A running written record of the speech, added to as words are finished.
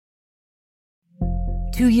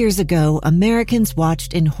2 years ago, Americans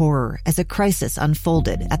watched in horror as a crisis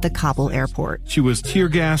unfolded at the Kabul airport. She was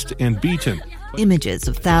tear-gassed and beaten. Images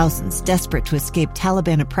of thousands desperate to escape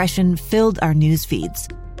Taliban oppression filled our news feeds.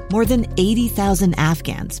 More than 80,000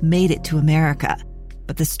 Afghans made it to America.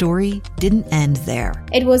 But the story didn't end there.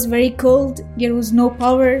 It was very cold. There was no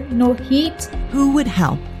power, no heat. Who would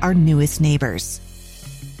help our newest neighbors?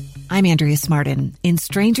 I'm Andrea Smartin. In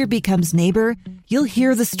Stranger Becomes Neighbor, you'll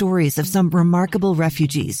hear the stories of some remarkable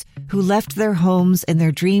refugees who left their homes and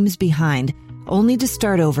their dreams behind, only to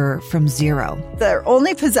start over from zero. Their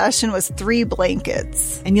only possession was 3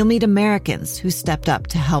 blankets. And you'll meet Americans who stepped up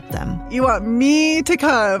to help them. You want me to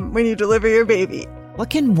come when you deliver your baby. What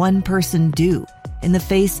can one person do in the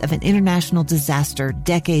face of an international disaster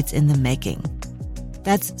decades in the making?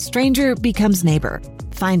 That's Stranger Becomes Neighbor.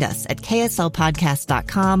 Find us at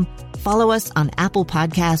kslpodcast.com. Follow us on Apple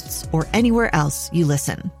Podcasts or anywhere else you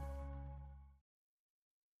listen.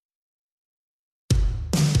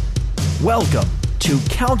 Welcome to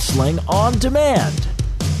Counseling on Demand.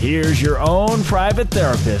 Here's your own private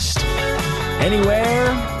therapist. Anywhere,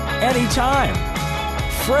 anytime.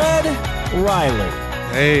 Fred Riley.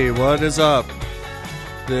 Hey, what is up?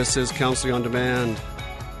 This is Counseling on Demand.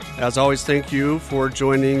 As always, thank you for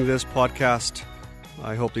joining this podcast.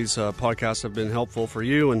 I hope these podcasts have been helpful for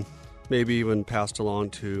you and maybe even passed along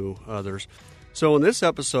to others. So in this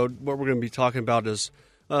episode, what we're going to be talking about is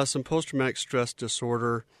some post-traumatic stress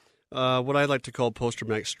disorder, what I like to call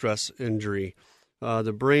post-traumatic stress injury.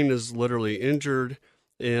 The brain is literally injured,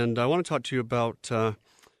 and I want to talk to you about kind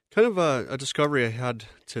of a discovery I had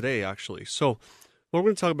today, actually. So what we're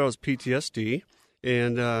going to talk about is PTSD,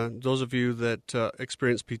 and those of you that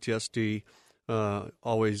experience PTSD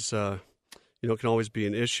always can always be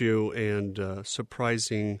an issue, and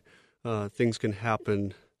surprising things can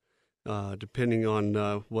happen depending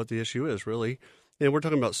on what the issue is, really. And we're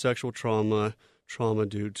talking about sexual trauma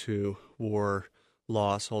due to war,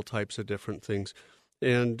 loss, all types of different things.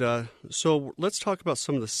 And so let's talk about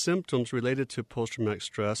some of the symptoms related to post-traumatic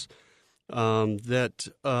stress that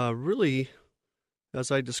really,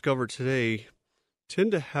 as I discovered today,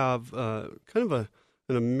 tend to have kind of an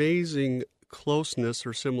amazing closeness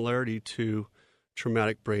or similarity to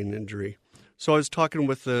traumatic brain injury. So I was talking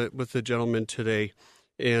with the gentleman today,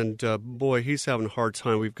 and boy, he's having a hard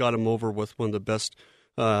time. We've got him over with one of the best.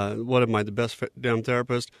 What am I, the best damn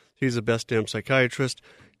therapist? He's the best damn psychiatrist.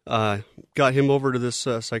 Got him over to this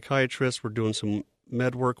psychiatrist. We're doing some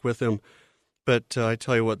med work with him, but I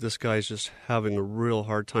tell you what, this guy's just having a real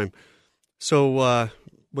hard time. So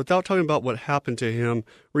without talking about what happened to him,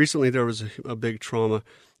 recently there was a big trauma.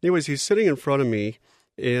 Anyways, he's sitting in front of me,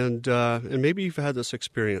 and maybe you've had this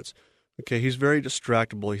experience. Okay, he's very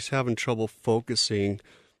distractible. He's having trouble focusing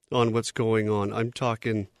on what's going on. I'm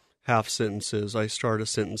talking half sentences. I start a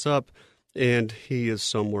sentence up, and he is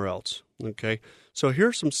somewhere else. Okay, so here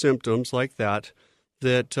are some symptoms like that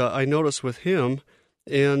I noticed with him,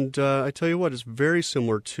 and I tell you what, it's very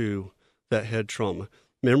similar to that head trauma.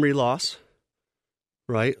 Memory loss,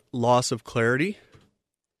 right? Loss of clarity,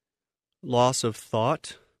 loss of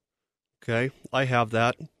thought. Okay, I have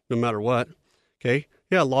that no matter what. Okay,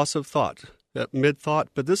 yeah, loss of thought, that mid-thought,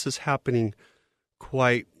 but this is happening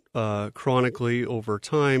quite chronically over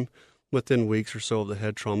time, within weeks or so of the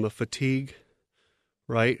head trauma. Fatigue,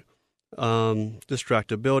 right?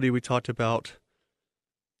 Distractibility we talked about.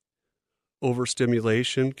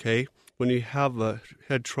 Overstimulation, okay? When you have a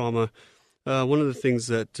head trauma, one of the things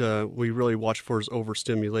that we really watch for is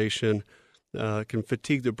overstimulation. Can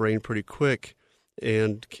fatigue the brain pretty quick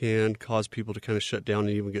and can cause people to kind of shut down and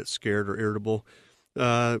even get scared or irritable.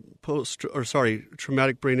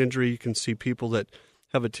 Traumatic brain injury, you can see people that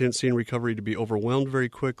have a tendency in recovery to be overwhelmed very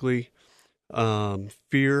quickly.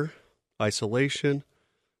 Fear, isolation,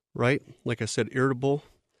 right? Like I said, irritable.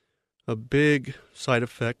 A big side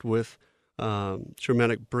effect with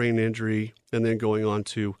traumatic brain injury and then going on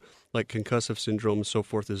to like concussive syndrome and so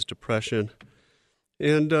forth is depression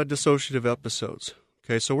and dissociative episodes.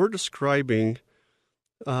 Okay, so we're describing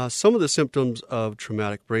some of the symptoms of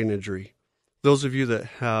traumatic brain injury. Those of you that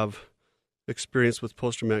have experience with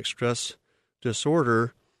post-traumatic stress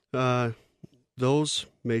disorder, those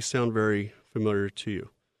may sound very familiar to you,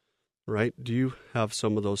 right? Do you have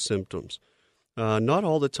some of those symptoms? Not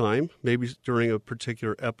all the time, maybe during a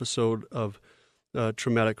particular episode of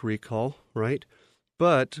traumatic recall, right?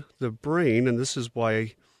 But the brain, and this is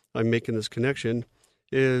why I'm making this connection,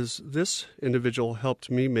 is this individual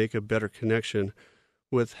helped me make a better connection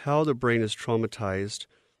with how the brain is traumatized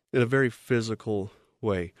in a very physical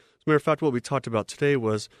way. As a matter of fact, what we talked about today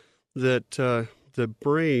was that the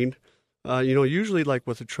brain, usually like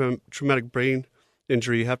with a traumatic brain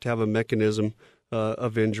injury, you have to have a mechanism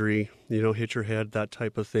of injury, hit your head, that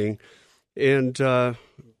type of thing. And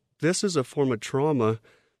this is a form of trauma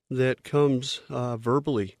that comes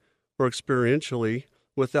verbally or experientially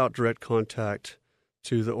without direct contact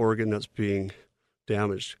to the organ that's being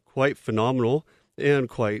damaged. Quite phenomenal and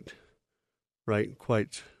quite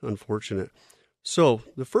unfortunate. So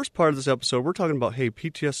the first part of this episode, we're talking about,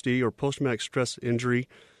 PTSD or post-traumatic stress injury.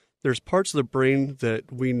 There's parts of the brain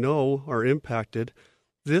that we know are impacted.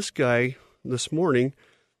 This guy this morning,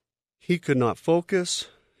 he could not focus.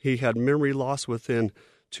 He had memory loss within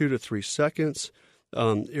 2 to 3 seconds,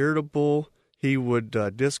 irritable. He would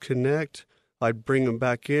disconnect. I'd bring him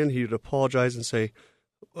back in. He would apologize and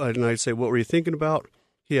I'd say, what were you thinking about?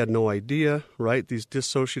 He had no idea, right? These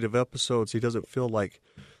dissociative episodes, he doesn't feel like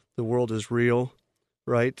the world is real,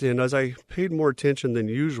 right? And as I paid more attention than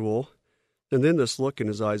usual, and then this look in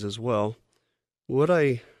his eyes as well, what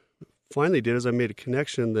I finally did is I made a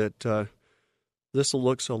connection that this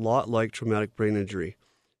looks a lot like traumatic brain injury.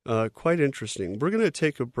 Quite interesting. We're going to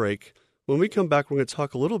take a break. When we come back, we're going to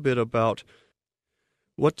talk a little bit about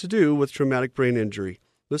what to do with traumatic brain injury.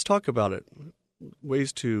 Let's talk about it.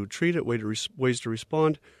 Ways to treat it, ways to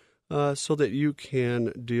respond, so that you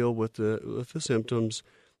can deal with the symptoms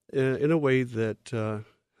in a way that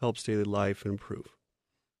helps daily life improve.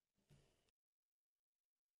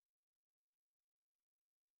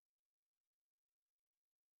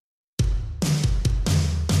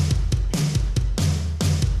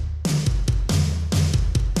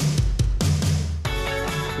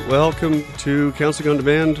 Welcome to Counseling on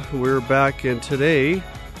Demand. We're back, and today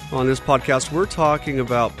on this podcast, we're talking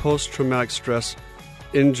about post-traumatic stress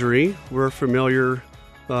injury. We're familiar,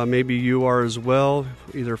 maybe you are as well,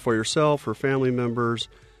 either for yourself or family members,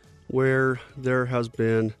 where there has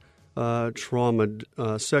been trauma,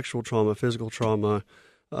 sexual trauma, physical trauma.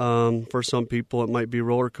 For some people, it might be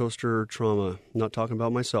roller coaster trauma. I'm not talking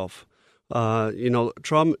about myself.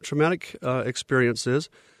 Traumatic experiences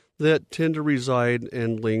that tend to reside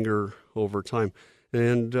and linger over time.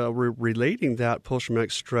 And we're relating that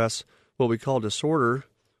post-traumatic stress, what we call disorder,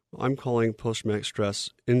 I'm calling post-traumatic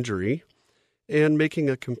stress injury, and making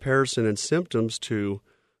a comparison in symptoms to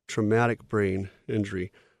traumatic brain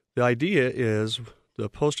injury. The idea is the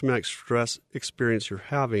post-traumatic stress experience you're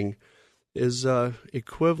having is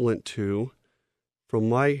equivalent to, from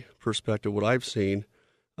my perspective, what I've seen,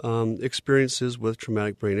 experiences with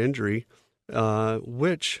traumatic brain injury,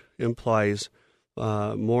 which implies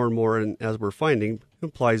more and more, and as we're finding,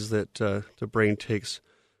 implies that the brain takes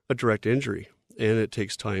a direct injury and it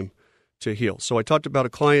takes time to heal. So I talked about a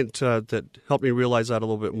client that helped me realize that a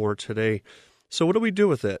little bit more today. So what do we do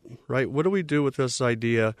with it, right? What do we do with this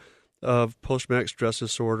idea of post-traumatic stress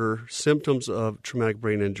disorder, symptoms of traumatic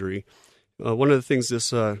brain injury? One of the things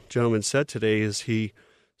this gentleman said today is he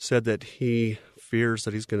said that he fears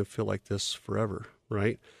that he's going to feel like this forever,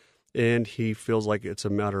 right? And he feels like it's a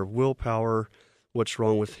matter of willpower. What's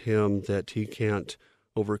wrong with him that he can't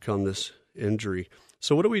overcome this injury?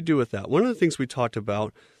 So what do we do with that? One of the things we talked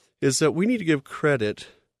about is that we need to give credit,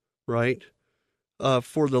 right,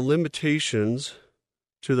 for the limitations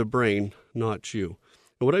to the brain, not you.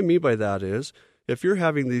 And what I mean by that is if you're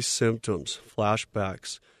having these symptoms,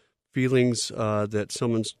 flashbacks, feelings that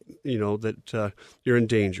someone's, that you're in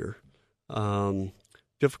danger,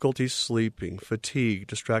 difficulty sleeping, fatigue,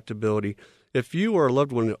 distractibility. If you or a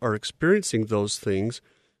loved one are experiencing those things,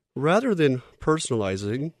 rather than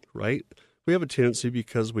personalizing, right, we have a tendency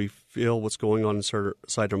because we feel what's going on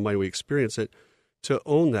inside our mind, we experience it, to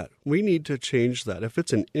own that. We need to change that. If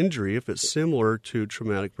it's an injury, if it's similar to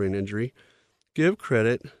traumatic brain injury, give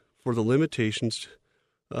credit for the limitations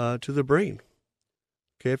to the brain.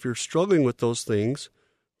 Okay, if you're struggling with those things,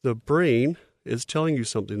 the brain is telling you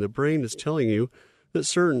something. The brain is telling you that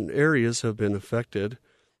certain areas have been affected,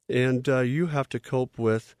 and you have to cope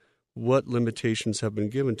with what limitations have been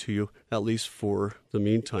given to you, at least for the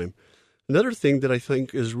meantime. Another thing that I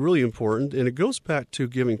think is really important, and it goes back to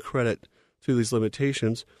giving credit to these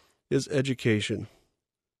limitations, is education.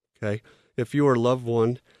 Okay, if your loved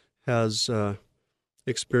one has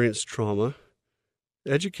experienced trauma,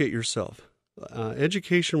 educate yourself.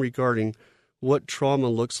 Education regarding what trauma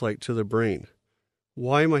looks like to the brain.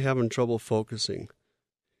 Why am I having trouble focusing,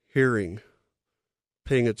 hearing,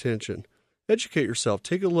 paying attention? Educate yourself.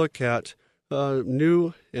 Take a look at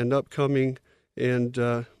new and upcoming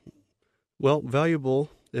and, valuable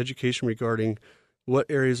education regarding what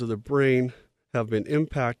areas of the brain have been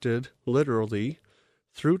impacted literally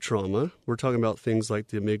through trauma. We're talking about things like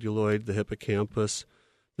the amygdaloid, the hippocampus,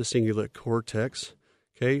 the cingulate cortex.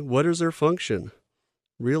 Okay, what is their function?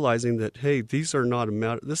 realizing that, hey, this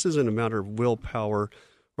isn't a matter of willpower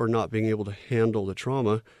or not being able to handle the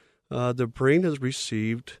trauma. The brain has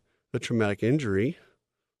received a traumatic injury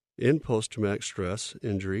in post-traumatic stress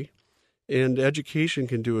injury, and education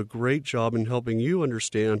can do a great job in helping you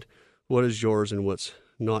understand what is yours and what's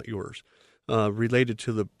not yours, related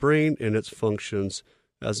to the brain and its functions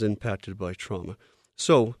as impacted by trauma.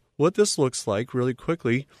 So what this looks like really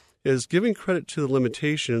quickly is giving credit to the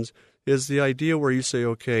limitations is the idea where you say,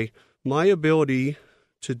 okay, my ability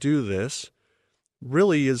to do this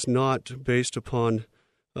really is not based upon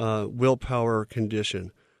willpower or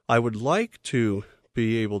condition. I would like to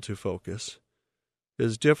be able to focus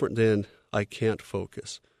is different than I can't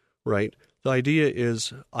focus, right? The idea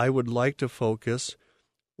is I would like to focus.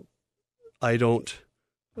 I'm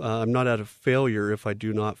not at a failure if I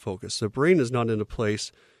do not focus. The brain is not in a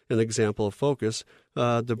place, an example of focus.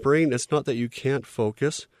 The brain, it's not that you can't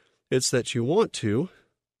focus, it's that you want to,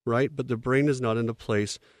 right? But the brain is not in a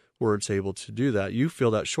place where it's able to do that. You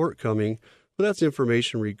feel that shortcoming, but that's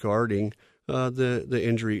information regarding the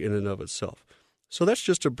injury in and of itself. So that's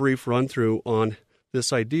just a brief run through on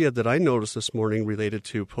this idea that I noticed this morning related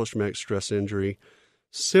to post-traumatic stress injury,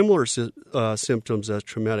 similar symptoms as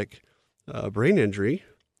traumatic brain injury,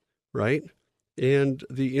 right? And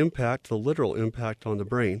the impact, the literal impact on the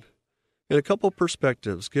brain. And a couple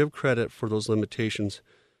perspectives. Give credit for those limitations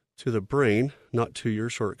to the brain, not to your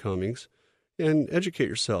shortcomings, and educate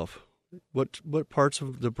yourself. What parts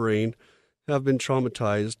of the brain have been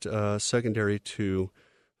traumatized secondary to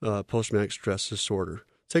post-traumatic stress disorder?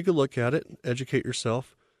 Take a look at it, educate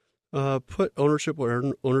yourself, put ownership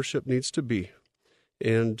where ownership needs to be.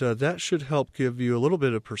 And that should help give you a little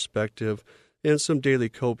bit of perspective and some daily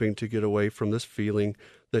coping to get away from this feeling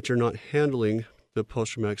that you're not handling the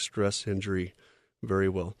post-traumatic stress injury very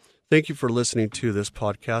well. Thank you for listening to this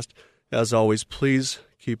podcast. As always, please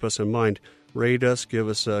keep us in mind. Rate us, give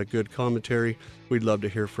us a good commentary. We'd love to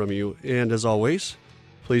hear from you. And as always,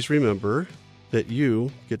 please remember that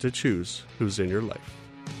you get to choose who's in your life.